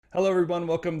Hello, everyone.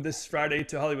 Welcome this Friday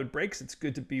to Hollywood Breaks. It's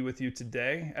good to be with you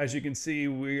today. As you can see,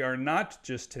 we are not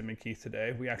just Tim and Keith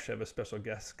today. We actually have a special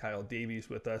guest, Kyle Davies,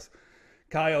 with us.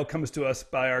 Kyle comes to us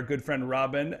by our good friend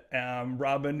Robin.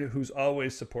 Robin, who's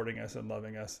always supporting us and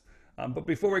loving us. But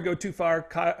before we go too far,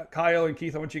 Kyle and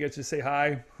Keith, I want you guys to say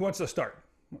hi. Who wants to start?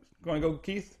 Want to go,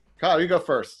 Keith? Kyle, you go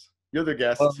first. You're the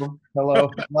guest. Hello,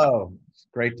 hello, hello. It's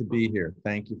great to be here.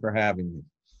 Thank you for having me.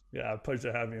 Yeah,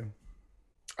 pleasure to have you.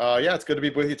 Yeah, it's good to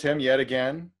be with you, Tim, yet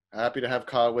again. Happy to have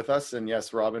Kyle with us. And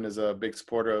yes, Robin is a big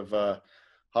supporter of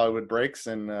Hollywood Breaks,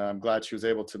 and I'm glad she was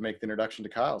able to make the introduction to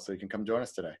Kyle so you can come join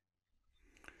us today.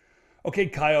 Okay,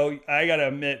 Kyle, I gotta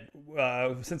admit,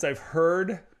 since I've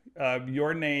heard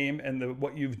your name and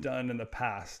what you've done in the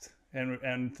past,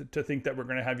 and to think that we're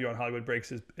going to have you on Hollywood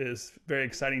Breaks is very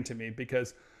exciting to me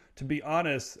because, to be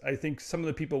honest, I think some of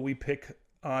the people we pick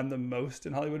on the most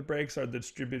in Hollywood Breaks are the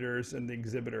distributors and the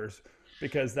exhibitors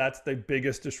because that's the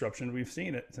biggest disruption we've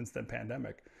seen it since the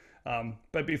pandemic.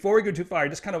 But before we go too far, I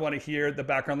just kind of want to hear the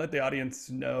background, let the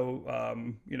audience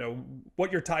know,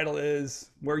 what your title is,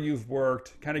 where you've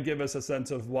worked, kind of give us a sense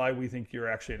of why we think you're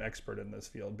actually an expert in this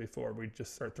field before we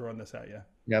just start throwing this at you.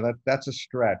 Yeah, that's a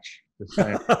stretch to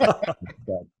say.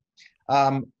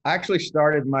 I actually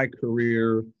started my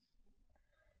career,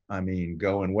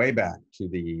 going way back to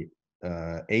the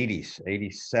 80s,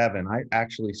 87. I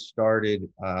actually started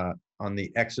on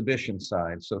the exhibition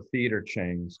side, so theater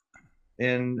chains.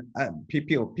 And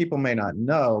people may not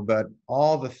know, but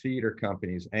all the theater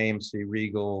companies, AMC,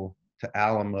 Regal, to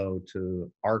Alamo,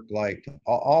 to ArcLight,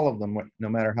 all of them, no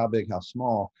matter how big, how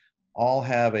small, all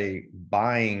have a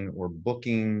buying or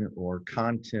booking or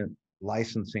content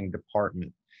licensing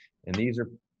department. And these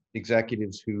are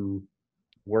executives who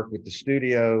work with the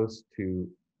studios to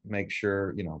make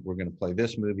sure, we're going to play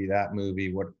this movie, that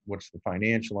movie, what's the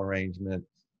financial arrangement,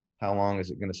 how long is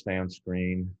it going to stay on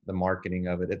screen, the marketing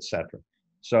of it, etc.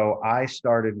 So I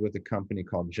started with a company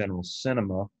called General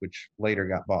Cinema, which later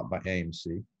got bought by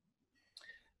AMC.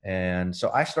 And so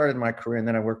I started my career, and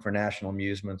then I worked for National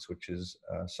Amusements, which is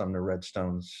Sumner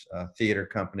Redstone's theater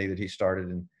company that he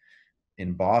started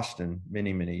in Boston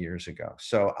many, many years ago.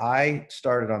 So I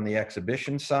started on the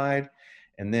exhibition side,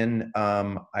 and then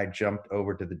I jumped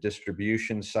over to the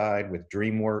distribution side with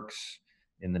Dreamworks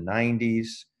in the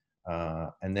 90s.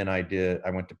 And then I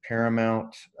went to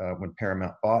Paramount when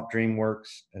Paramount bought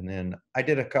Dreamworks. And then I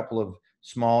did a couple of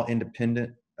small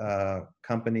independent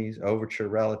companies, Overture,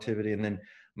 Relativity. And then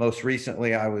most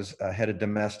recently, I was head of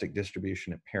domestic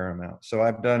distribution at Paramount. So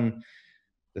I've done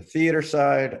the theater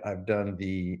side, I've done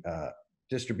the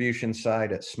distribution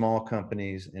side at small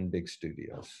companies and big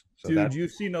studios. So Dude,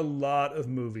 you've seen a lot of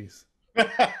movies.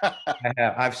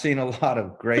 I've seen a lot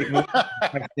of great movies.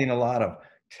 I've seen a lot of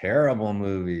terrible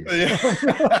movies.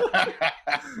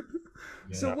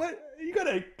 So what you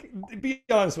gotta be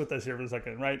honest with us here for a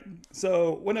second, right?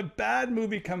 So when a bad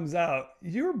movie comes out,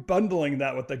 you're bundling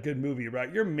that with a good movie,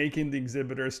 right? You're making the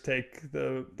exhibitors take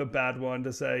the bad one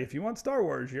to say, if you want Star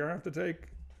Wars, you don't have to take.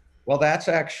 Well, that's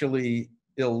actually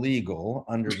illegal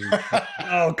under the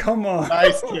Oh, come on.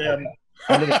 Nice, Tim.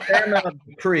 under the Paramount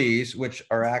decrees, which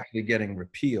are actually getting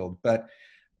repealed. But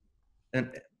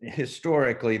and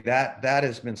historically, that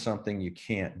has been something you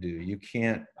can't do. You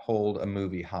can't hold a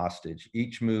movie hostage.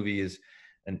 Each movie is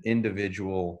an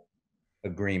individual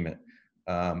agreement.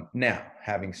 Now,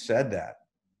 having said that,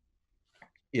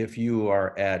 if you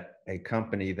are at a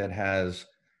company that has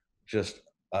just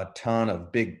a ton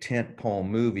of big tentpole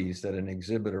movies that an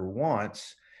exhibitor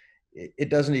wants, it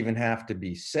doesn't even have to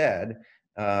be said.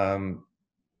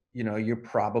 You're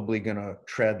probably going to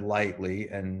tread lightly,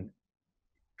 and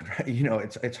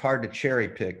it's hard to cherry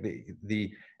pick.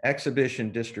 The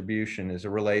exhibition distribution is a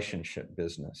relationship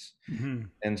business. Mm-hmm.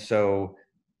 And so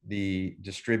the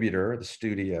distributor, the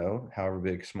studio, however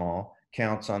big, small,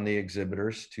 counts on the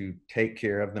exhibitors to take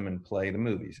care of them and play the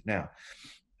movies. Now,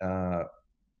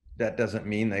 that doesn't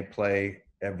mean they play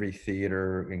every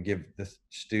theater and give the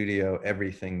studio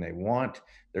everything they want.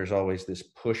 There's always this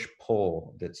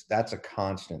push-pull that's a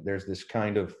constant. There's this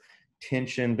kind of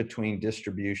tension between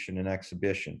distribution and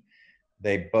exhibition.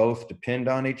 They both depend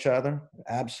on each other,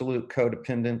 absolute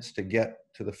codependence to get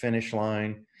to the finish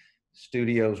line.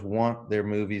 Studios want their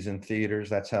movies in theaters.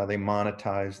 That's how they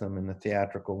monetize them in the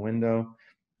theatrical window.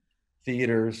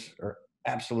 Theaters are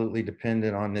absolutely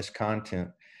dependent on this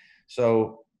content.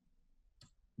 So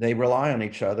they rely on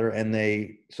each other, and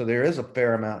so there is a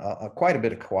fair amount, quite a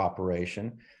bit of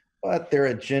cooperation, but their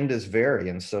agendas vary.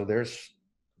 And so there's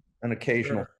an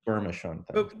occasional skirmish on things.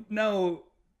 But now,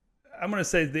 I'm going to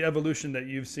say the evolution that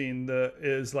you've seen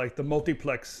is like the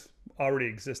multiplex already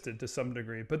existed to some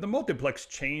degree, but the multiplex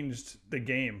changed the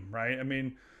game, right? I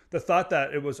mean, the thought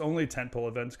that it was only tentpole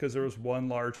events because there was one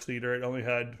large theater, it only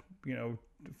had, you know,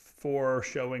 4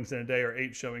 showings in a day or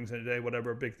 8 showings in a day,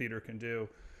 whatever a big theater can do.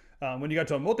 When you got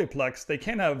to a multiplex, they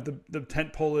can't have the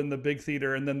tent pole in the big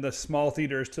theater and then the small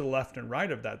theaters to the left and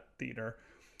right of that theater.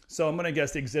 So I'm going to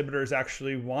guess the exhibitors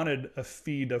actually wanted a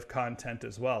feed of content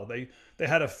as well. They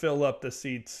had to fill up the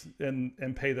seats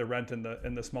and pay the rent in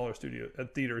the smaller studio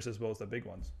theaters as well as the big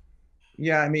ones.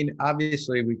 Yeah, I mean,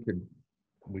 obviously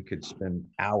we could spend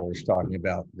hours talking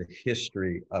about the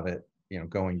history of it, you know,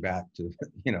 going back to,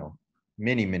 you know,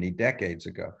 many decades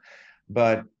ago.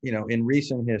 But, you know, in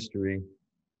recent history,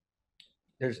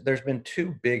 there's been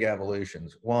 2 big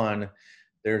evolutions. One,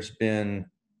 there's been,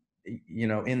 you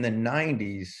know, in the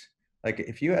 90s, like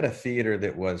if you had a theater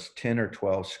that was 10 or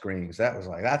 12 screens, that was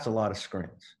like, that's a lot of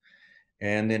screens.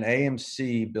 And then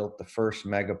AMC built the first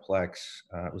megaplex.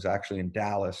 It was actually in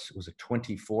Dallas. It was a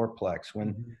 24-plex.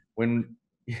 When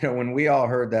you know, when we all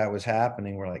heard that was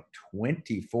happening, we're like,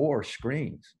 24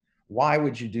 screens. Why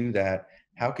would you do that?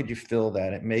 How could you fill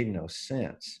that? It made no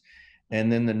sense.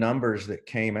 And then the numbers that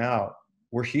came out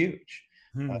were huge.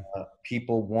 Hmm.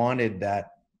 People wanted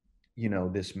that, you know,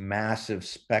 this massive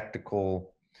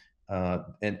spectacle.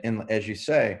 And as you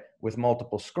say, with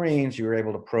multiple screens, you were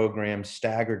able to program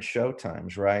staggered show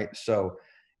times, right? So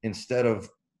instead of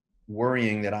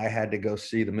worrying that I had to go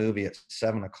see the movie at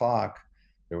 7 o'clock,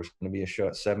 there was going to be a show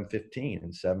at 7:15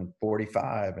 and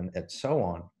 7:45 and so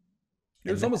on.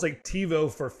 It was And almost like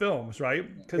TiVo for films, right?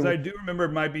 it Because was, I do remember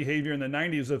my behavior in the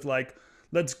 90s of like,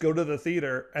 let's go to the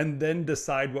theater and then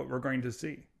decide what we're going to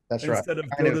see that's right. instead of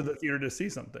go to the theater to see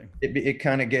something. It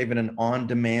kind of gave it an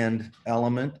on-demand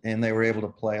element, and they were able to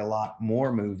play a lot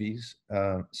more movies.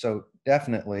 So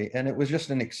definitely, and it was just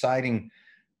an exciting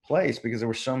place because there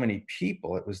were so many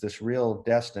people. It was this real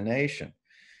destination.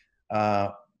 Uh,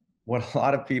 what a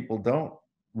lot of people don't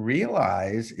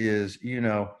realize is, you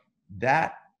know,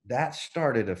 that that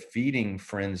started a feeding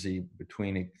frenzy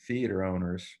between theater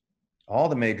owners. All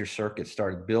the major circuits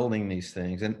started building these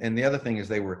things, and the other thing is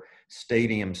they were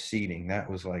stadium seating. That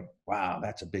was like, wow,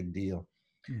 that's a big deal.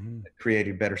 Mm-hmm. It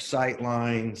created better sight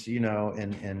lines, you know,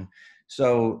 and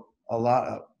so a lot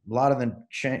of the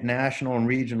national and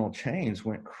regional chains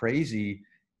went crazy,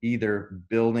 either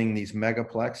building these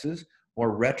megaplexes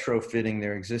or retrofitting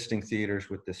their existing theaters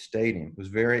with the stadium. It was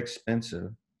very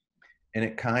expensive, and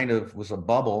it kind of was a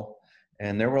bubble,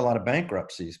 and there were a lot of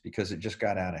bankruptcies because it just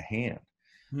got out of hand.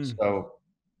 Hmm. So,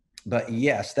 but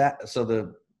yes,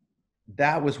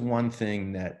 that was one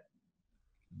thing that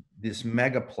this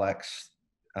megaplex,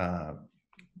 uh,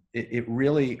 it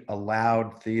really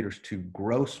allowed theaters to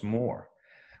gross more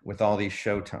with all these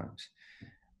show times.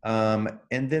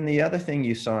 And then the other thing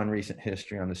you saw in recent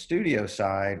history on the studio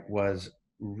side was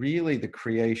really the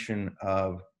creation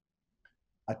of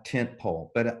a tent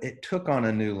pole, but it took on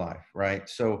a new life, right?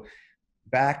 So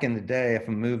back in the day, if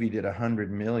a movie did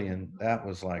 100 million, that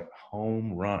was like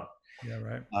home run. Yeah,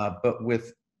 right. But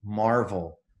with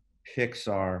Marvel,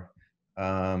 Pixar,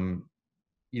 um,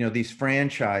 you know, these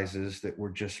franchises that were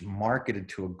just marketed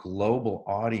to a global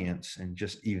audience and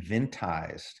just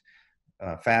eventized,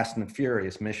 Fast and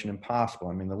Furious, Mission Impossible.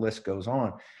 I mean, the list goes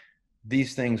on.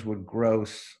 These things would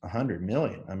gross 100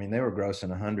 million. I mean, they were grossing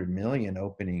 100 million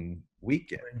opening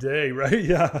weekend. Day, right?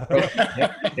 Yeah.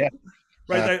 Yeah, yeah.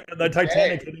 Right. The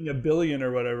Titanic hitting $1 billion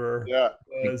or whatever Yeah,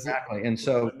 was Exactly. And a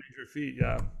so major feat.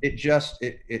 Yeah. it just,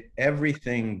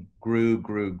 everything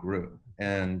grew.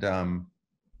 And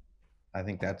I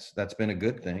think that's been a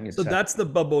good thing. So that's the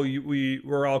bubble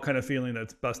we're all kind of feeling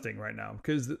that's busting right now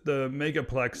because the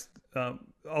megaplex,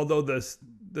 although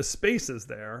the space is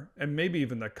there and maybe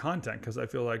even the content, because I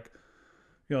feel like,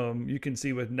 you know, you can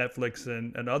see with Netflix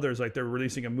and others, like they're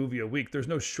releasing a movie a week. There's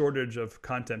no shortage of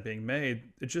content being made.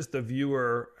 It's just the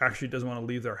viewer actually doesn't want to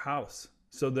leave their house.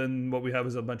 So then what we have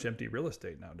is a bunch of empty real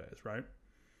estate nowadays, right?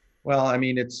 Well, I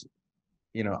mean, it's,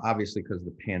 you know, obviously because of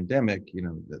the pandemic, you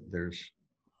know,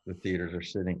 the theaters are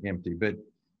sitting empty, but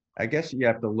I guess you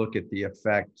have to look at the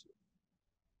effect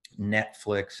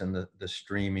Netflix and the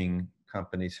streaming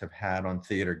companies have had on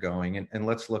theater going. And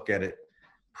let's look at it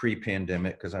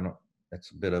pre-pandemic, because I don't,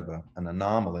 that's a bit of an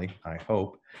anomaly, I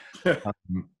hope.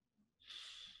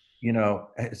 You know,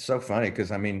 it's so funny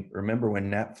because I mean, remember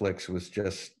when Netflix was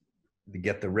just to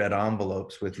get the red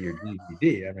envelopes with your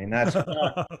DVD? I mean, that's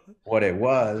what it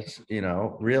was, you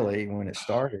know, really when it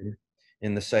started.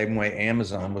 In the same way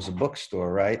Amazon was a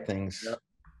bookstore, right? Things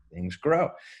grow.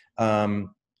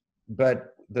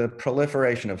 But the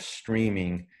proliferation of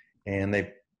streaming and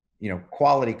you know,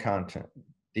 quality content,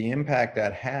 the impact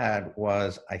that had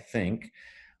was, I think,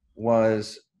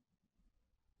 was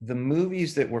the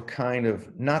movies that were kind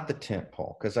of not the tent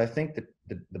pole, because I think that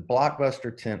the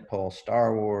blockbuster tent pole,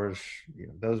 Star Wars,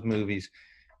 those movies,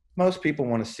 most people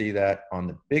want to see that on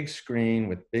the big screen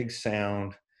with big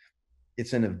sound.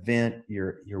 It's an event.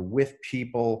 You're with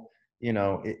people.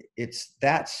 It's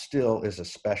that still is a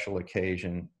special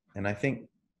occasion, and I think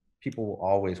people will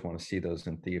always want to see those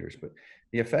in theaters. But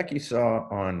the effect you saw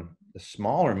on the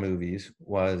smaller movies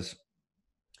was,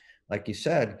 like you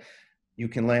said, you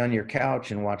can lay on your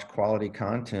couch and watch quality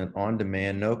content on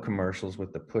demand, no commercials,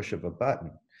 with the push of a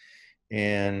button.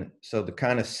 And so the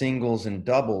kind of singles and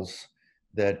doubles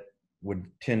that would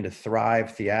tend to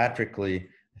thrive theatrically,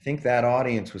 I think that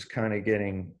audience was kind of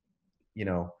getting,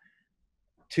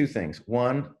 two things.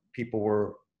 One,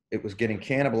 it was getting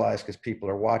cannibalized because people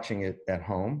are watching it at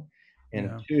home. And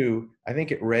two, I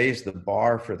think it raised the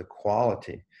bar for the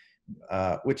quality,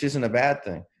 which isn't a bad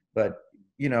thing. But,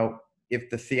 if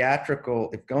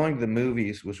going to the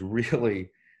movies was really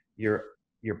your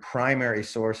primary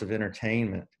source of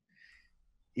entertainment,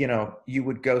 you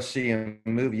would go see a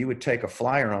movie, you would take a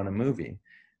flyer on a movie,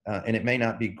 and it may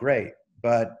not be great,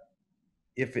 but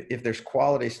if there's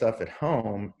quality stuff at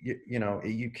home,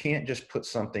 you can't just put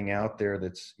something out there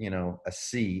that's, a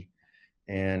C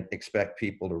and expect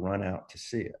people to run out to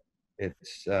see it.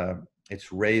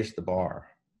 It's raised the bar,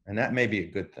 and that may be a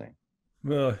good thing.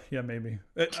 Well, yeah, maybe.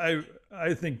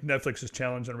 I think Netflix is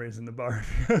challenged on raising the bar.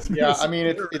 Yeah, I mean,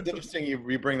 it's interesting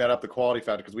you bring that up, the quality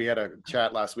factor, because we had a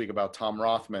chat last week about Tom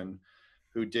Rothman,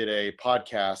 who did a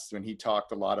podcast, and he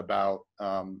talked a lot about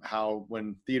how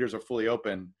when theaters are fully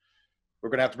open, we're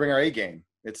going to have to bring our A game.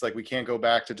 It's like we can't go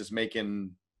back to just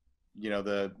making,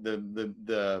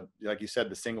 the like you said,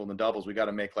 the single and the doubles. We got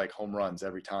to make like home runs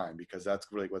every time, because that's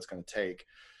really what's going to take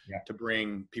to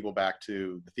bring people back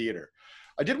to the theater.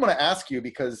 I did want to ask you,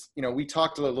 because, we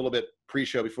talked a little bit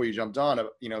pre-show before you jumped on,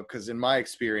 because in my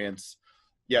experience,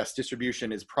 yes,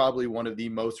 distribution is probably one of the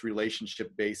most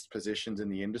relationship-based positions in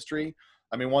the industry.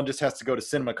 I mean, one just has to go to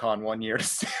CinemaCon one year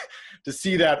to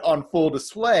see that on full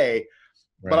display.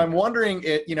 Right. But I'm wondering,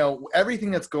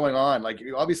 everything that's going on, like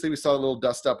obviously we saw a little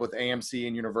dust up with AMC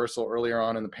and Universal earlier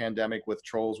on in the pandemic with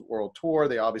Trolls World Tour.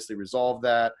 They obviously resolved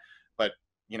that. But,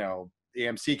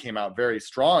 AMC came out very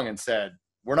strong and said,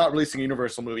 we're not releasing a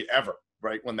Universal movie ever,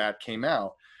 right, when that came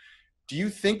out. Do you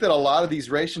think that a lot of these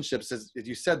relationships, as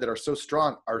you said, that are so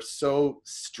strong, are so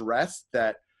stressed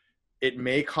that it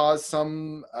may cause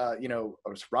some, a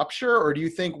rupture? Or do you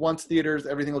think once theaters,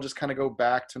 everything will just kind of go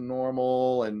back to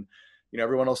normal, and,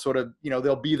 everyone will sort of,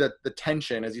 there'll be the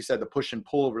tension, as you said, the push and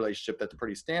pull relationship that's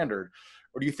pretty standard?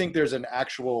 Or do you think there's an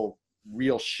actual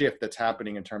real shift that's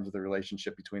happening in terms of the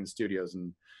relationship between the studios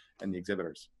and the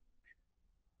exhibitors?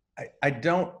 I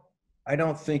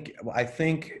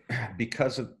think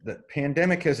because of the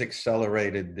pandemic has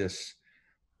accelerated this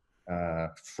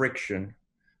friction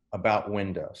about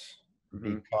windows,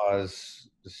 because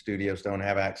the studios don't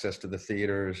have access to the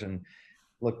theaters. And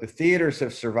look, the theaters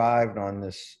have survived on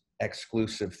this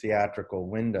exclusive theatrical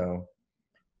window,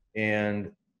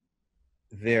 and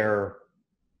they're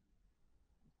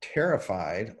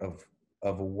terrified of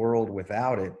a world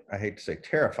without it. I hate to say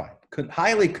terrified,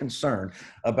 highly concerned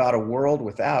about a world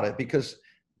without it, because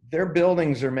their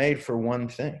buildings are made for one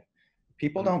thing.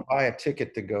 People don't buy a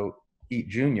ticket to go eat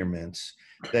Junior Mints.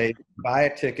 They buy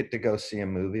a ticket to go see a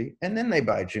movie, and then they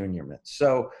buy Junior Mints.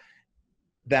 So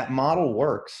that model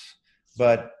works,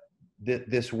 but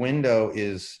this window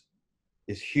is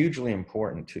hugely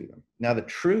important to them. Now, the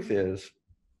truth is,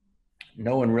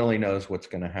 no one really knows what's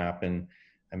going to happen.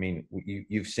 I mean,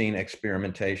 you've seen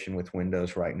experimentation with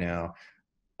windows right now,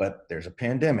 but there's a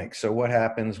pandemic. So what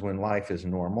happens when life is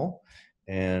normal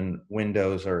and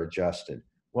windows are adjusted?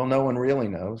 Well, no one really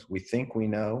knows. We think we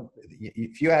know.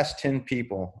 If you ask 10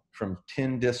 people from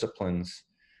 10 disciplines,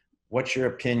 what's your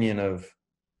opinion of,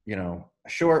 a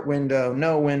short window,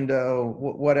 no window,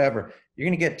 whatever, you're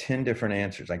going to get 10 different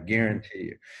answers. I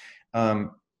guarantee you. But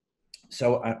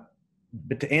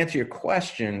to answer your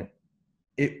question,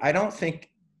 I don't think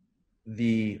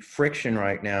the friction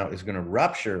right now is going to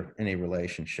rupture any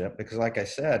relationship, because like I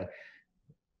said,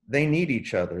 they need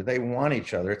each other. They want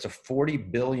each other. It's a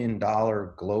 $40 billion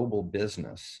global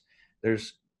business.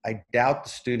 I doubt the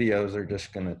studios are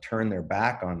just going to turn their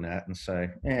back on that and say,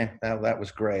 that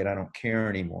was great, I don't care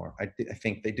anymore. I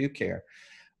think they do care.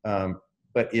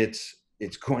 But it's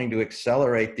going to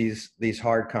accelerate these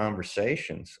hard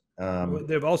conversations.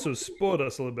 They've also spoiled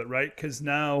us a little bit, right? Because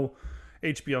now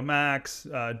HBO Max,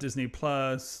 Disney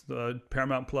Plus,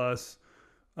 Paramount Plus,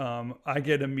 I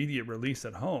get immediate release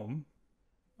at home.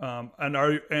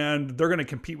 and they're going to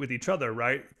compete with each other,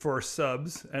 right, for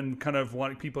subs, and kind of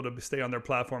want people to stay on their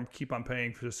platform, keep on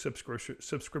paying for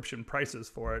subscription prices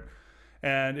for it.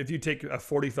 And if you take a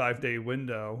 45-day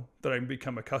window that I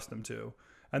become accustomed to,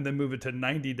 and then move it to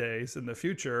 90 days in the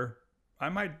future, I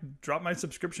might drop my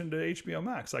subscription to HBO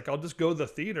Max. Like, I'll just go to the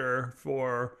theater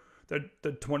for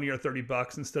the 20 or 30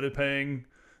 bucks instead of paying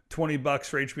 20 bucks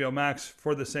for HBO Max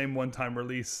for the same one-time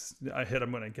release hit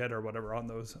I'm going to get or whatever on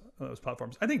those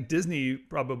platforms. I think Disney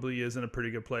probably is in a pretty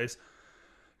good place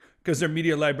because their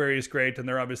media library is great, and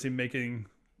they're obviously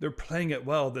they're playing it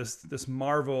well. This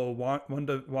Marvel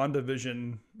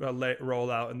WandaVision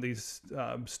rollout and these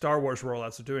Star Wars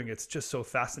rollouts are doing. It's just so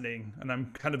fascinating, and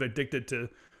I'm kind of addicted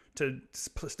to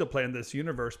still playing this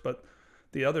universe. But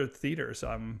the other theaters,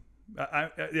 I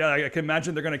can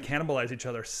imagine they're going to cannibalize each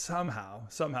other somehow,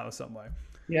 some way.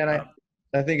 Yeah, and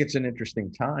I think it's an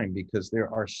interesting time because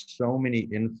there are so many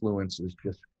influences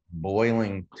just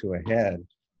boiling to a head.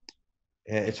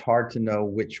 It's hard to know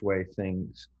which way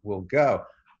things will go.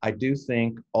 I do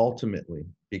think ultimately,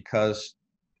 because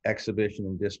exhibition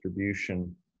and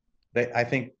distribution,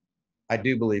 I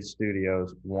do believe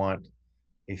studios want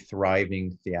a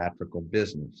thriving theatrical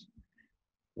business.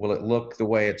 Will it look the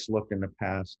way it's looked in the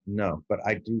past? No, but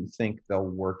I do think they'll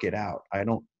work it out. I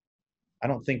don't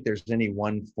think there's any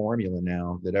one formula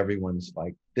now that everyone's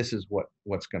like, this is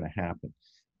what's going to happen.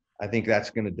 I think that's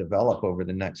going to develop over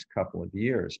the next couple of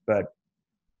years. But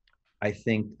I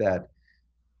think that,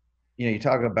 you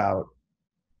talk about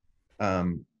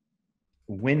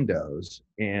windows,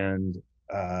 and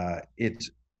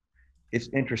it's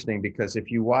interesting because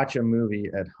if you watch a movie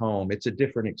at home, it's a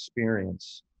different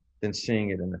experience than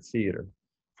seeing it in a theater.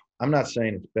 I'm not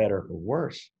saying it's better or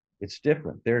worse. It's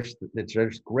different. There's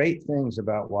great things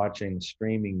about watching a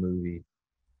streaming movie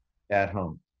at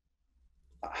home.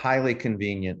 Highly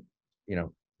convenient,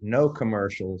 no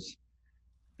commercials.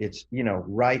 It's,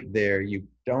 right there. You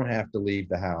don't have to leave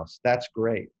the house. That's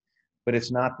great. But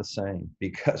it's not the same,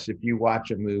 because if you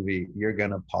watch a movie, you're going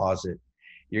to pause it.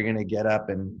 You're going to get up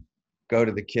and go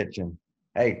to the kitchen.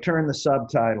 Hey, turn the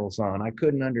subtitles on. I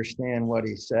couldn't understand what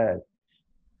he said.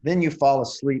 Then you fall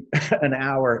asleep an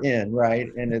hour in,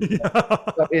 right? And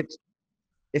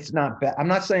it's not bad. I'm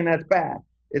not saying that's bad.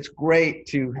 It's great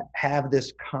to have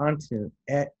this content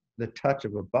at the touch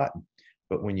of a button.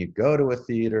 But when you go to a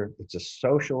theater, it's a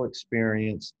social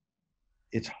experience.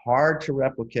 It's hard to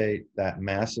replicate that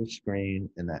massive screen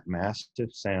and that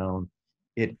massive sound.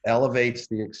 It elevates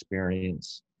the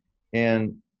experience.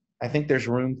 And I think there's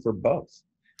room for both.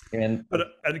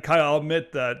 But Kyle, I'll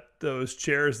admit that those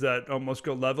chairs that almost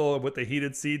go level with the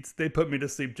heated seats, they put me to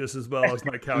sleep just as well as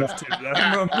my couch too.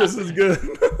 I'm just as good.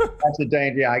 That's a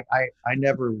danger. I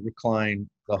never recline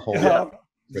the whole way.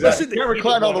 If you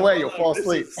recline all the way, you'll fall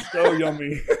asleep. So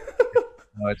yummy.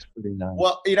 No, it's pretty nice.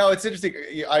 Well, it's interesting.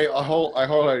 I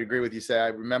wholly agree with you. I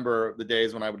remember the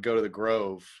days when I would go to the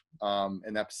Grove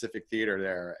in that Pacific Theater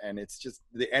there, and it's just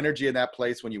the energy in that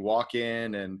place when you walk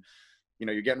in, and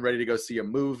you're getting ready to go see a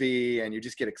movie, and you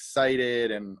just get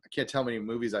excited. And I can't tell how many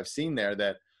movies I've seen there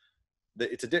that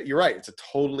you're right. It's a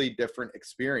totally different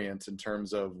experience in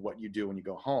terms of what you do when you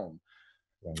go home.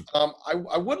 Right.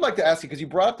 I would like to ask you, because you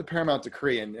brought up the Paramount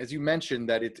decree, and as you mentioned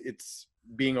that it's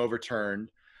being overturned.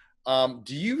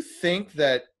 Do you think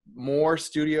that more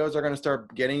studios are going to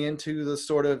start getting into the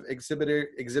sort of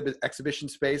exhibition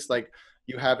space? Like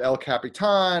you have El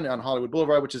Capitan on Hollywood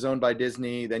Boulevard, which is owned by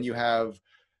Disney. Then you have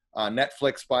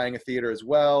Netflix buying a theater as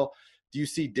well. Do you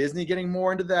see Disney getting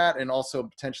more into that, and also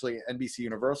potentially NBC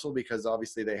Universal, because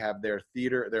obviously they have their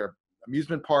theater, their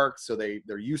amusement parks, so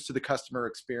they're used to the customer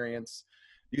experience?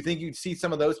 Do you think you'd see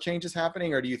some of those changes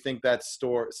happening, or do you think that's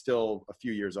still a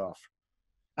few years off?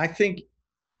 I think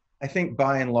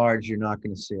by and large, you're not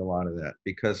going to see a lot of that,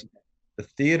 because the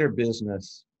theater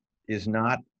business is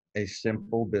not a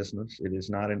simple business. It is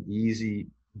not an easy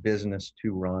business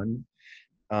to run.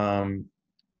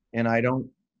 And I don't,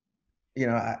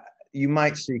 you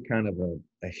might see kind of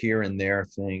a here and there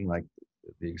thing, like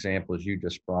the examples you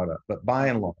just brought up, but by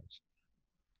and large,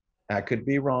 I could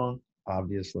be wrong,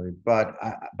 obviously, but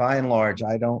by and large,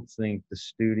 I don't think the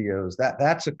studios,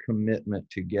 that's a commitment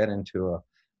to get into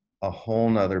a whole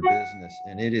nother business,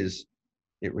 and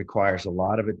it requires a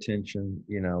lot of attention.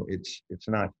 It's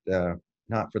not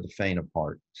for the faint of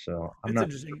heart. So I'm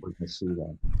not sure we can see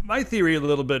that. My theory a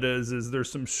little bit is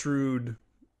there's some shrewd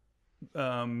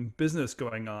business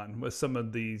going on with some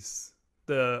of these.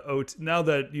 Now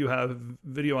that you have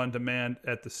video on demand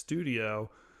at the studio,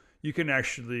 you can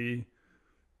actually,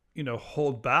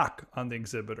 hold back on the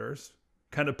exhibitors,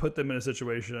 kind of put them in a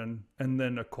situation and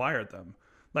then acquire them.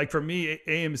 Like for me,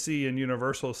 AMC and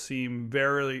Universal seem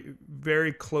very,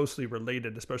 very closely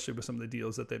related, especially with some of the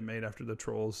deals that they've made after the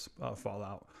Trolls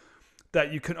fallout.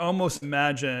 That you can almost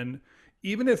imagine,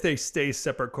 even if they stay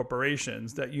separate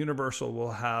corporations, that Universal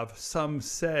will have some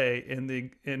say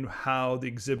in how the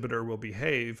exhibitor will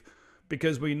behave,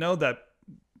 because we know that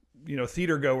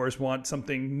theater goers want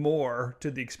something more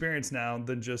to the experience now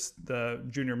than just the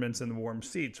junior mints and the warm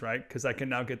seats, right? Because I can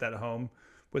now get that at home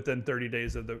within 30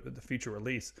 days of the feature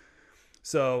release.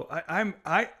 So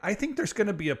I think there's going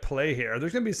to be a play here.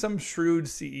 There's going to be some shrewd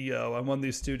CEO on one of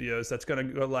these studios that's going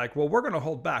to go like, well, we're going to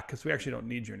hold back because we actually don't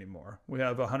need you anymore. We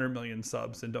have 100 million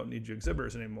subs and don't need you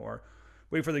exhibitors anymore.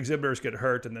 Wait for the exhibitors to get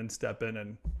hurt and then step in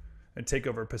and take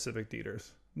over Pacific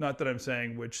theaters. Not that I'm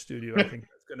saying which studio I think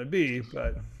that's going to be,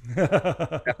 but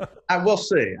I will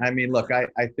see. I mean, look, I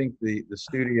think the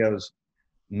studios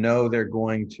know they're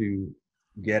going to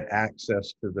get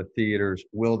access to the theaters.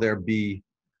 Will there be,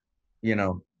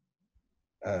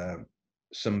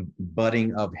 some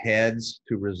butting of heads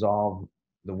to resolve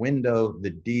the window,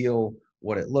 the deal,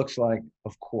 what it looks like?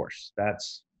 Of course,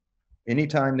 that's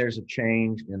anytime there's a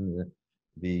change in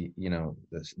the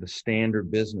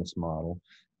standard business model,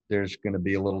 there's going to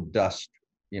be a little dust,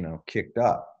 kicked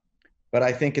up. But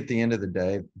I think at the end of the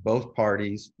day, both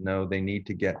parties know they need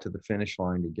to get to the finish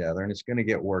line together, and it's going to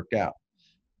get worked out.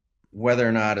 Whether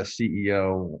or not a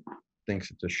CEO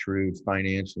thinks it's a shrewd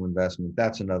financial investment,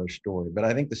 that's another story. But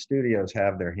I think the studios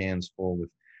have their hands full with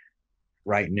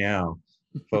right now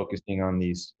focusing on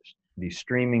these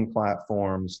streaming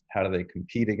platforms. How do they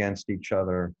compete against each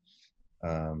other?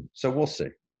 So we'll see.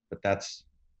 But that's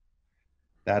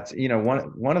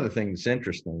one of the things that's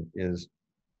interesting is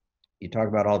you talk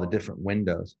about all the different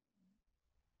windows.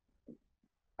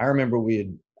 I remember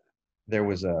there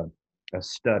was a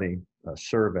study, a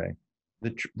survey.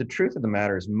 The truth of the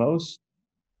matter is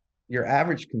your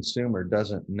average consumer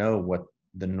doesn't know what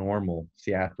the normal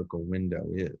theatrical window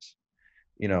is.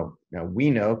 Now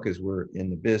we know because we're in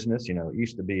the business, it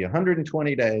used to be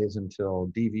 120 days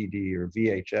until DVD or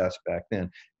VHS back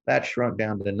then. That shrunk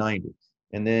down to 90.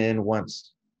 And then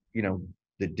once,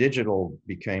 the digital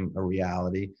became a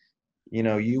reality,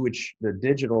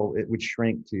 it would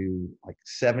shrink to like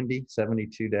 70,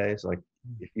 72 days. Like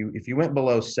if you went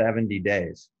below 70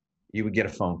 days, you would get a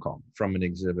phone call from an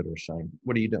exhibitor saying,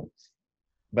 what are you doing?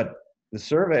 But the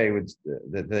survey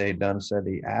that they had done said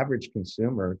the average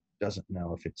consumer doesn't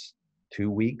know if it's 2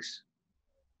 weeks,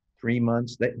 3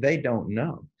 months. They don't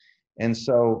know. And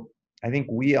so I think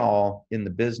we all in the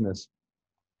business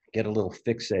get a little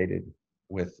fixated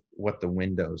with what the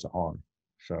windows are.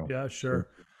 So yeah, sure.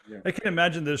 Yeah. I can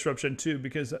imagine the disruption too,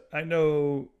 because I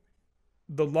know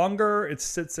the longer it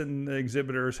sits in the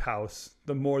exhibitor's house,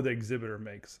 the more the exhibitor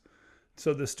makes.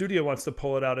 So the studio wants to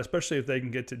pull it out, especially if they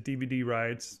can get to DVD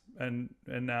rights and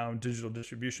now digital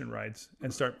distribution rights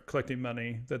and start collecting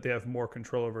money that they have more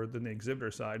control over than the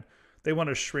exhibitor side. They want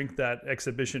to shrink that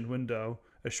exhibition window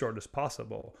as short as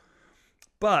possible.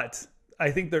 But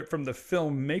I think that from the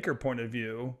filmmaker point of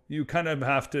view, you kind of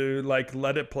have to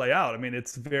let it play out. I mean,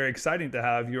 it's very exciting to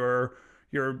have your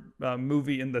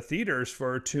movie in the theaters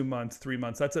for 2 months, 3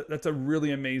 months. That's a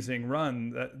really amazing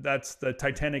run. That's the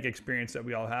Titanic experience that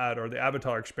we all had, or the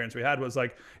Avatar experience we had. Was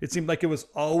it seemed like it was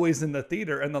always in the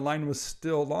theater, and the line was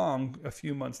still long a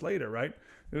few months later, right?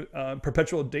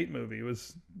 Perpetual date movie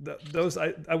was those.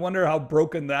 I wonder how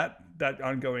broken that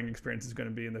ongoing experience is going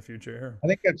to be in the future here. I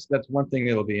think that's one thing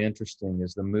that'll be interesting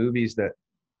is the movies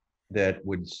that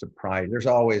would surprise. There's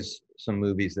always some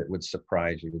movies that would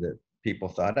surprise you that people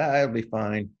thought, it'll be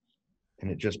fine.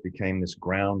 And it just became this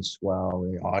groundswell.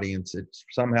 The audience, it's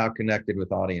somehow connected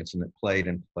with audience, and it played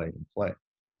and played and played.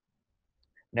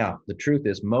 Now, the truth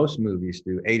is most movies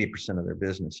do 80% of their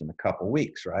business in a couple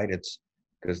weeks, right? It's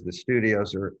because the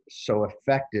studios are so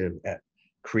effective at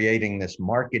creating this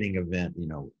marketing event.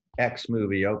 X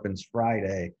movie opens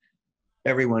Friday,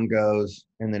 everyone goes,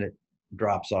 and then it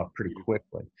drops off pretty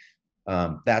quickly.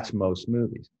 That's most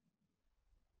movies.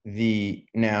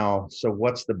 So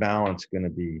what's the balance going to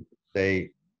be? They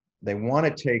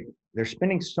want to they're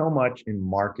spending so much in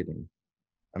marketing.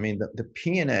 I mean, the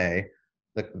P&A,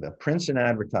 the prints and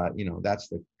advertise, that's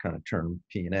the kind of term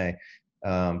P&A.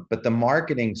 But the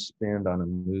marketing spend on a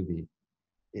movie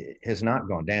has not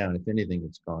gone down. If anything,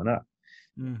 it's gone up.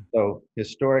 So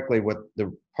historically,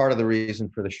 part of the reason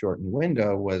for the shortened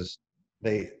window was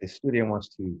the studio wants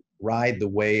to ride the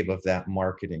wave of that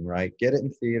marketing, right? Get it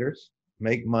in theaters,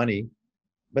 make money,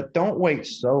 but don't wait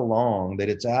so long that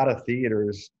it's out of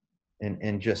theaters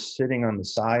and just sitting on the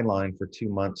sideline for 2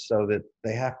 months, so that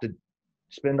they have to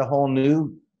spend a whole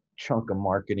new chunk of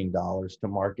marketing dollars to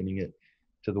marketing it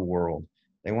to the world.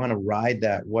 They want to ride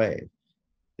that wave.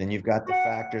 Then you've got the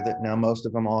factor that now most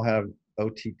of them all have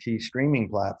OTT streaming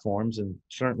platforms, and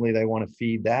certainly they want to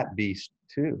feed that beast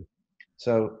too.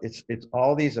 So it's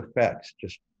all these effects,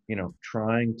 just, you know,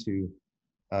 trying to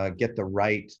get the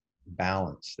right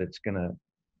balance. That's gonna,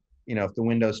 you know, if the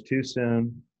window's too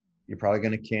soon, you're probably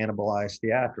going to cannibalize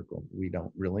theatrical. We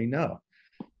don't really know,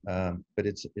 but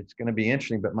it's going to be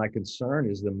interesting. But my concern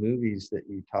is the movies that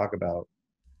you talk about.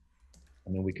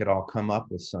 I mean, we could all come up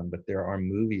with some, but there are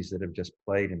movies that have just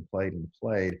played and played and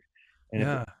played, and if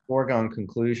it's a foregone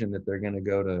conclusion that they're going to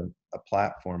go to a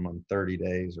platform on 30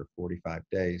 days or 45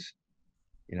 days,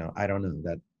 you know, I don't know.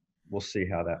 That we'll see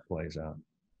how that plays out.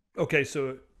 Okay,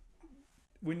 so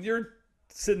when you're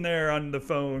sitting there on the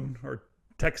phone or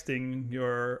texting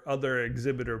your other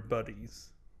exhibitor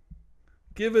buddies,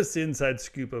 give us the inside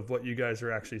scoop of what you guys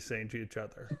are actually saying to each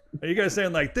other. Are you guys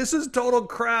saying like, this is total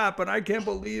crap and I can't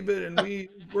believe it and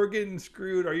we're getting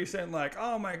screwed? Are you saying like,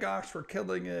 oh my gosh, we're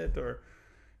killing it? Or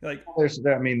like, there's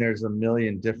a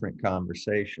million different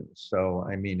conversations. So,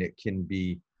 I mean, it can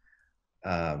be,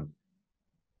 tell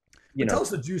us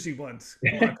the juicy ones.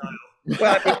 Come on,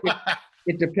 Kyle. Well,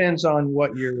 it depends on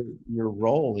what your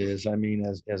role is. I mean,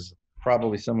 as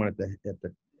probably someone at the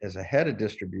as a head of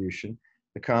distribution,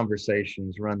 the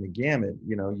conversations run the gamut.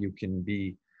 You know, you can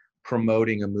be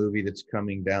promoting a movie that's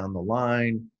coming down the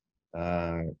line,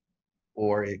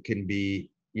 or it can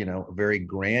be, you know, very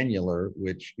granular,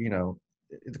 which, you know,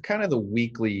 the kind of the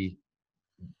weekly,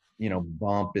 you know,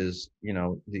 bump is, you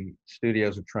know, the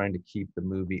studios are trying to keep the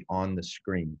movie on the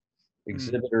screen.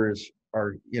 Exhibitors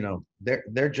are, you know,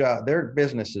 their job, their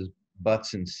business is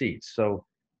butts and seats. So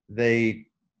they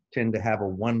tend to have a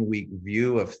 1 week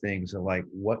view of things, and like,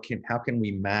 how can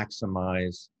we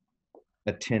maximize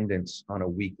attendance on a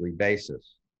weekly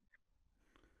basis?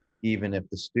 Even if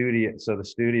the studio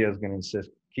is going to insist,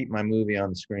 keep my movie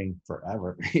on the screen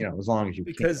forever, you know, as long as you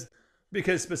can.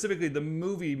 Because specifically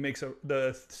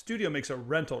the studio makes a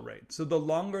rental rate. So the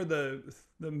longer the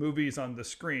movie's on the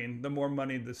screen, the more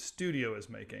money the studio is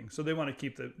making. So they want to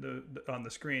keep the on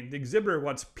the screen. The exhibitor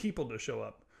wants people to show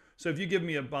up. So if you give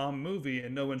me a bomb movie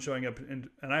and no one's showing up, and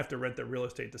I have to rent the real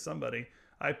estate to somebody,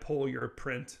 I pull your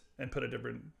print and put a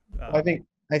different. I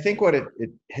think what it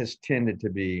has tended to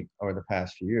be over the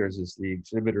past few years is the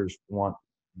exhibitors want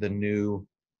the new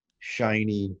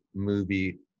shiny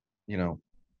movie, you know,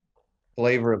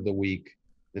 flavor of the week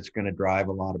that's going to drive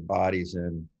a lot of bodies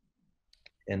in,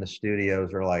 and the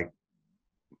studios are like,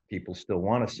 people still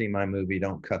want to see my movie,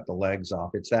 don't cut the legs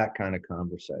off. It's that kind of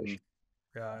conversation.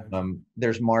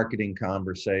 There's marketing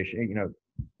conversation, you know,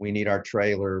 we need our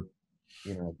trailer,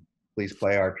 you know, please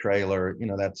play our trailer, you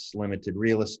know, that's limited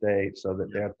real estate. So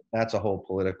that's a whole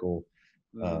political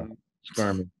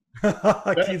skirmish.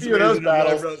 Keith's those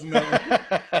battles.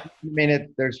 I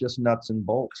mean, there's just nuts and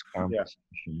bolts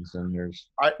conversations, and there's.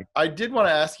 I did want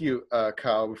to ask you,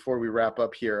 Kyle, before we wrap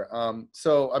up here.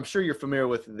 So I'm sure you're familiar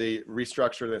with the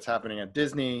restructure that's happening at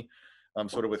Disney,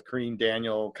 sort of with Kareem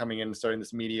Daniel coming in and starting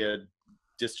this media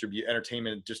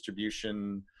entertainment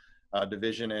distribution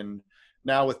division, and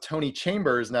now with Tony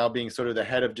Chambers now being sort of the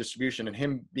head of distribution, and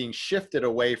him being shifted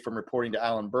away from reporting to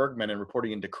Alan Bergman and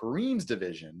reporting into Kareem's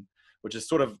division, which is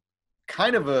sort of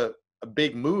kind of a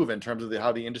big move in terms of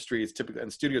how the industry is typically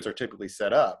and studios are typically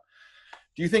set up.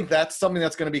 Do you think that's something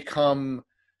that's going to become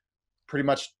pretty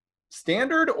much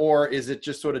standard, or is it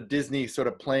just sort of Disney sort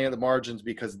of playing at the margins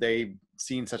because they've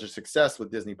seen such a success with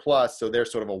Disney Plus, so they're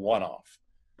sort of a one-off?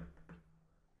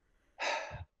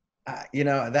 You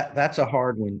know, that's a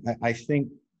hard one. I think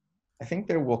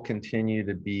there will continue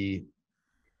to be,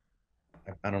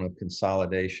 I don't know if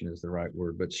consolidation is the right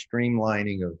word, but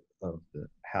streamlining of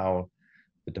how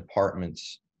the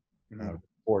departments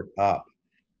report up.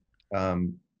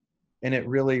 And it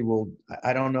really will,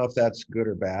 I don't know if that's good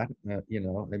or bad. You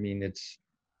know, I mean, it's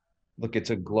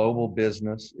a global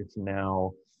business. It's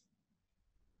now,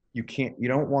 you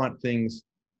don't want things,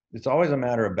 it's always a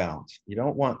matter of balance. You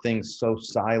don't want things so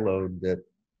siloed that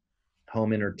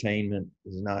home entertainment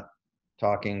is not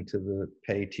talking to the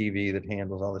pay TV that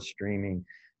handles all the streaming.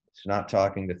 It's not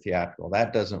talking to theatrical.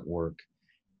 That doesn't work.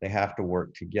 They have to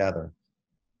work together.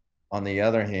 On the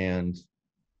other hand,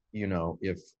 you know,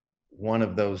 if one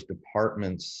of those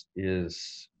departments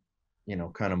is, you know,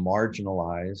 kind of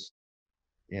marginalized,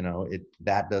 you know,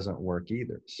 that doesn't work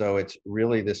either. So it's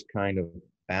really this kind of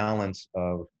balance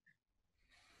of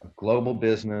a global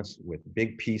business with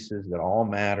big pieces that all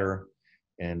matter,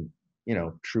 and, you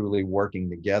know, truly working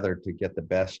together to get the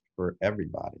best for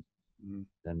everybody.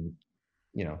 And,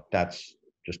 you know, that's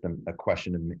just a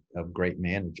question of great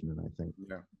management, I think.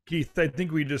 Yeah. Keith, I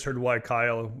think we just heard why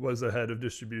Kyle was the head of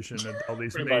distribution at all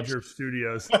these Pretty major much.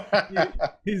 studios.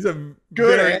 He's a Good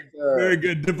very, answer. very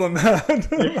good diplomat.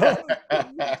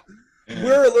 Yeah.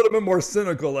 We're a little bit more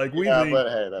cynical. Like we Yeah, think but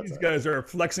hey, that's these it. guys are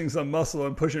flexing some muscle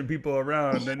and pushing people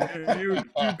around, and you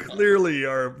clearly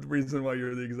are the reason why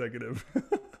you're the executive.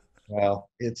 Well,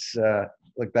 it's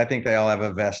look, I think they all have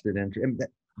a vested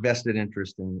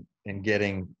interest in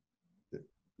getting,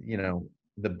 you know,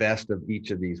 the best of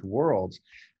each of these worlds.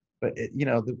 But you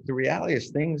know, the reality is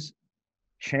things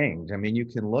change. I mean, you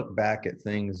can look back at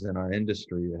things in our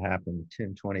industry that happened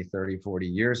 10, 20, 30, 40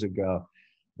 years ago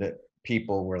that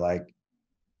people were like,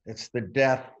 it's the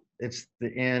death, it's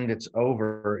the end, it's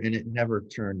over, and it never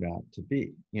turned out to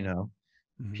be. You know,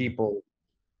 people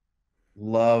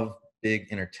love big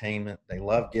entertainment. They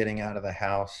love getting out of the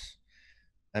house.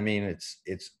 I mean,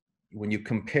 it's when you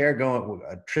compare going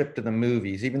a trip to the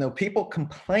movies, even though people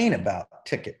complain about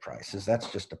ticket prices,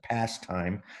 that's just a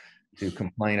pastime to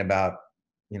complain about,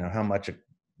 you know, how much a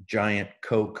giant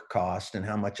Coke cost and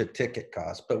how much a ticket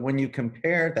costs. But when you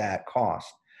compare that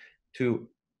cost to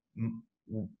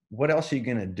what else are you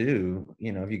going to do?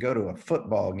 You know, if you go to a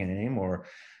football game or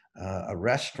a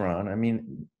restaurant, I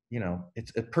mean, you know,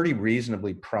 it's a pretty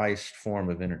reasonably priced form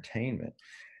of entertainment.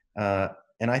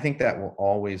 And I think that will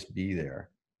always be there.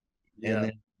 Yeah. And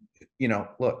then, you know,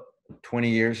 look, 20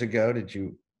 years ago, did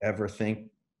you ever think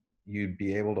you'd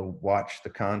be able to watch the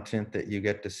content that you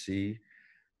get to see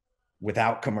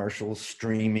without commercials,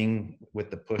 streaming with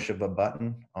the push of a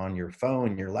button on your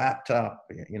phone, your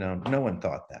laptop? You know, no one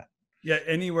thought that. Yeah,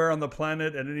 anywhere on the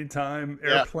planet at any time,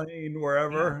 airplane,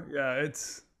 wherever. Yeah,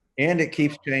 it's. And it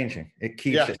keeps changing. It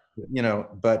keeps it, you know,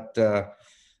 but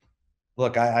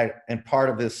look, and part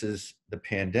of this is the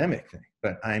pandemic thing,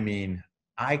 but I mean,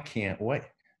 I can't wait.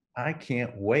 I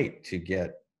can't wait to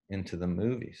get into the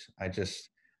movies. I just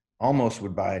almost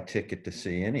would buy a ticket to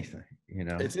see anything, you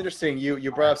know. It's interesting.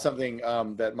 You brought up something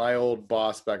that my old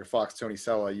boss back at Fox, Tony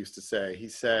Sella, used to say. He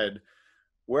said,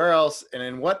 where else and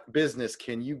in what business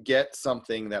can you get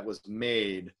something that was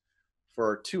made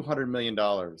for $200 million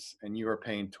and you are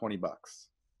paying $20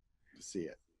 to see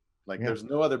it? Like there's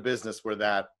no other business where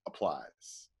that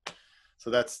applies. So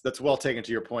that's well taken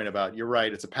to your point about, you're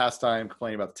right, it's a pastime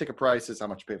complaining about the ticket prices, how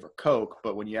much you pay for Coke,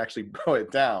 but when you actually blow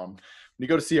it down, when you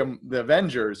go to see the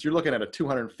Avengers, you're looking at a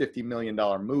 $250 million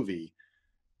movie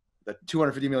that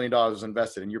 $250 million was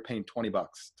invested and you're paying $20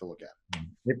 to look at.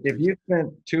 If you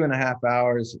spent 2.5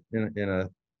 hours in a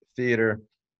theater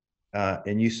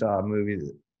and you saw a movie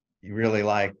that you really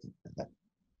liked,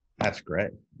 that's great.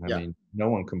 I mean,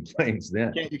 no one complains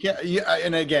then. You can't,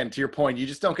 and again, to your point, you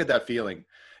just don't get that feeling.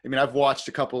 I mean, I've watched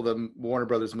a couple of the Warner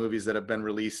Brothers movies that have been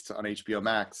released on HBO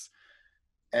Max,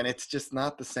 and it's just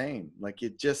not the same. Like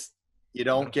you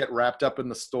don't get wrapped up in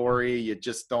the story. You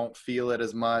just don't feel it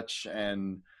as much.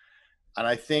 And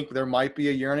I think there might be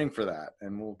a yearning for that.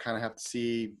 And we'll kind of have to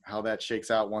see how that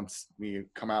shakes out once we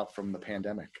come out from the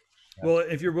pandemic. Well,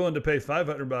 if you're willing to pay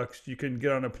 $500, you can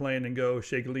get on a plane and go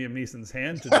shake Liam Neeson's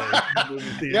hand today.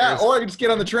 Yeah, or you just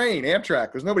get on the train,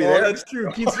 Amtrak. There's nobody there. That's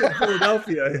true. Keith's in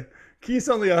Philadelphia. Keith's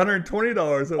only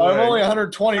 $120 away. I'm only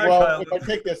 $120. Well, if I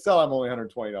take this cell, I'm only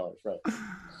 $120. Right.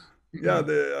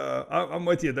 Yeah, I'm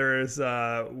with you.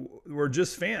 We're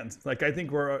just fans. Like I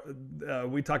think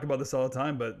we talk about this all the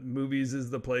time, but movies is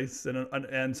the place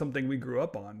and something we grew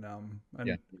up on.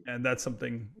 And that's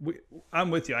something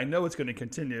I'm with you. I know it's going to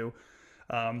continue.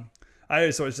 I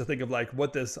just always think of like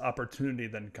what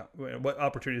opportunities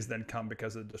then come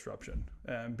because of disruption.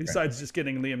 And besides just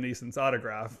getting Liam Neeson's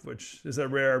autograph, which is a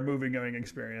rare movie going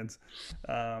experience.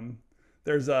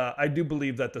 I do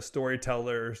believe that the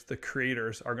storytellers, the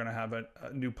creators are going to have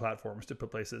new platforms to put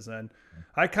places in.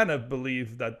 I kind of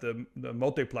believe that the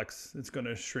multiplex is going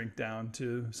to shrink down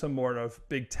to some more of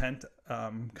big tent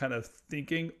kind of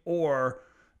thinking or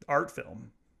art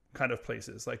film kind of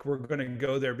places. Like we're going to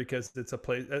go there because it's a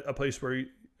place where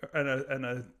and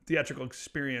a theatrical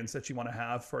experience that you want to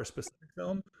have for a specific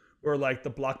film, or like the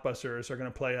blockbusters are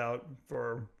going to play out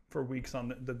for weeks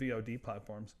on the VOD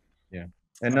platforms. Yeah.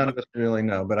 And none of us really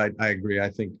know, but I agree. I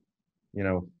think, you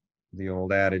know, the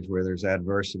old adage where there's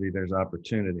adversity, there's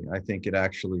opportunity. I think it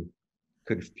actually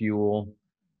could fuel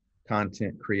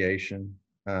content creation.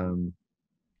 And,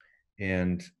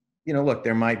 you know, look,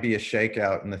 there might be a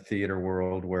shakeout in the theater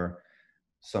world where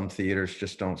some theaters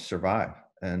just don't survive.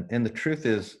 And the truth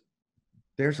is,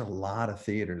 there's a lot of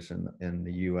theaters in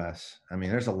the US. I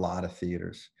mean, there's a lot of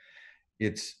theaters.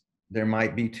 There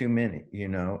might be too many, you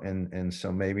know, and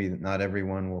so maybe not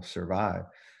everyone will survive.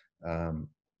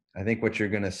 I think what you're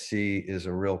going to see is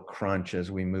a real crunch as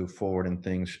we move forward and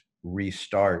things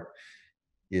restart,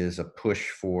 is a push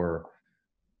for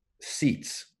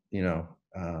seats,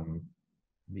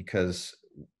 because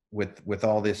with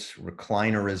all this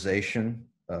reclinerization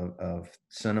of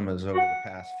cinemas over the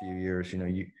past few years,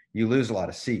 you lose a lot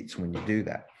of seats when you do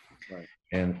that. Right.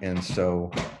 And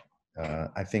so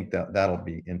I think that'll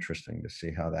be interesting to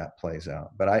see how that plays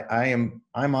out. But I'm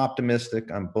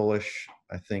optimistic. I'm bullish.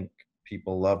 I think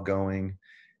people love going,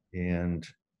 and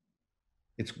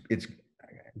it's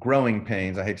growing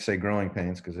pains. I hate to say growing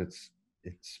pains because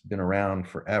it's been around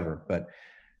forever, but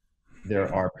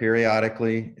there are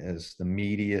periodically, as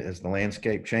the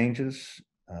landscape changes,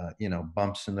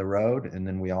 bumps in the road, and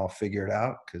then we all figure it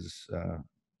out because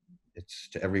it's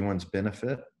to everyone's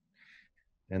benefit.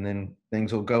 And then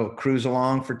things will cruise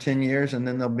along for 10 years, and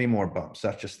then there'll be more bumps.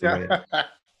 That's just the way it is.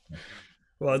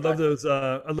 Well, I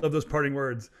love those parting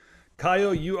words.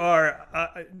 Kyle, you are,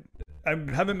 I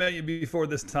haven't met you before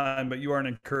this time, but you are an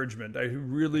encouragement. I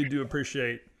really do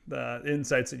appreciate the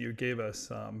insights that you gave us.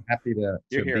 Happy to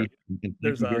be. Thank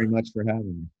you very much for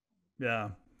having me. Yeah,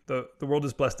 the world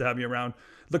is blessed to have you around.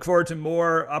 Look forward to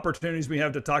more opportunities we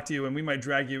have to talk to you, and we might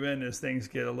drag you in as things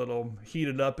get a little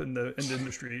heated up in the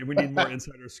industry. We need more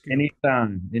insider scoop.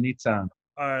 Anytime.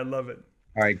 All right, love it.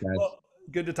 All right, guys. Well,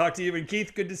 good to talk to you. And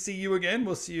Keith, good to see you again.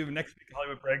 We'll see you next week at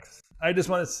Hollywood Breaks. I just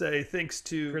want to say thanks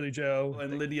to Curly Joe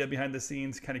and Lydia behind the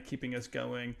scenes, kind of keeping us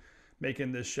going,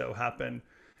 making this show happen.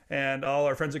 And all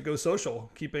our friends at Go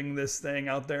Social, keeping this thing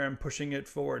out there and pushing it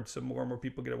forward so more and more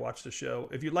people get to watch the show.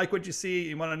 If you like what you see,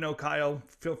 you want to know Kyle,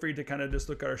 feel free to kind of just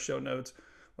look at our show notes.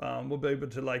 We'll be able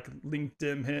to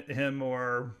LinkedIn him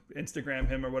or Instagram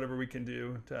him or whatever we can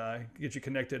do to get you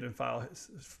connected and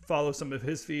follow some of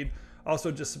his feed. Also,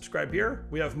 just subscribe here.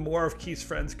 We have more of Keith's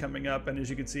friends coming up. And as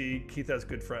you can see, Keith has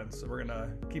good friends. So we're going to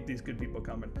keep these good people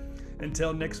coming.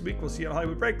 Until next week, we'll see you on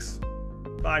Hollywood Breaks.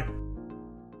 Bye.